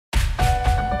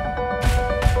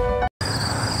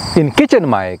In Kitchen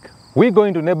Mike, we're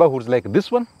going to neighborhoods like this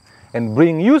one and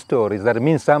bring you stories that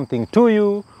mean something to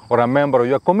you or a member of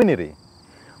your community.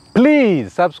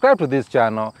 Please subscribe to this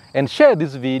channel and share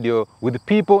this video with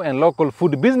people and local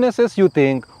food businesses you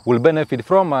think will benefit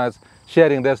from us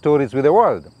sharing their stories with the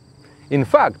world. In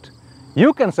fact,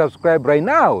 you can subscribe right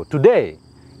now, today,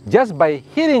 just by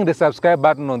hitting the subscribe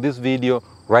button on this video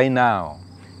right now.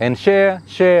 And share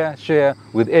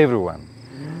with everyone.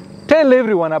 Tell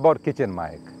everyone about Kitchen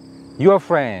Mike. Your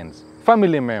friends,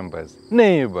 family members,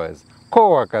 neighbors,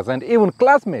 co-workers, and even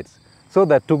classmates, so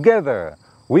that together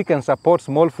we can support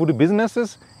small food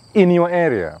businesses in your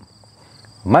area.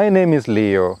 My name is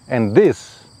Leo, and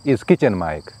this is Kitchen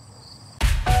Mike.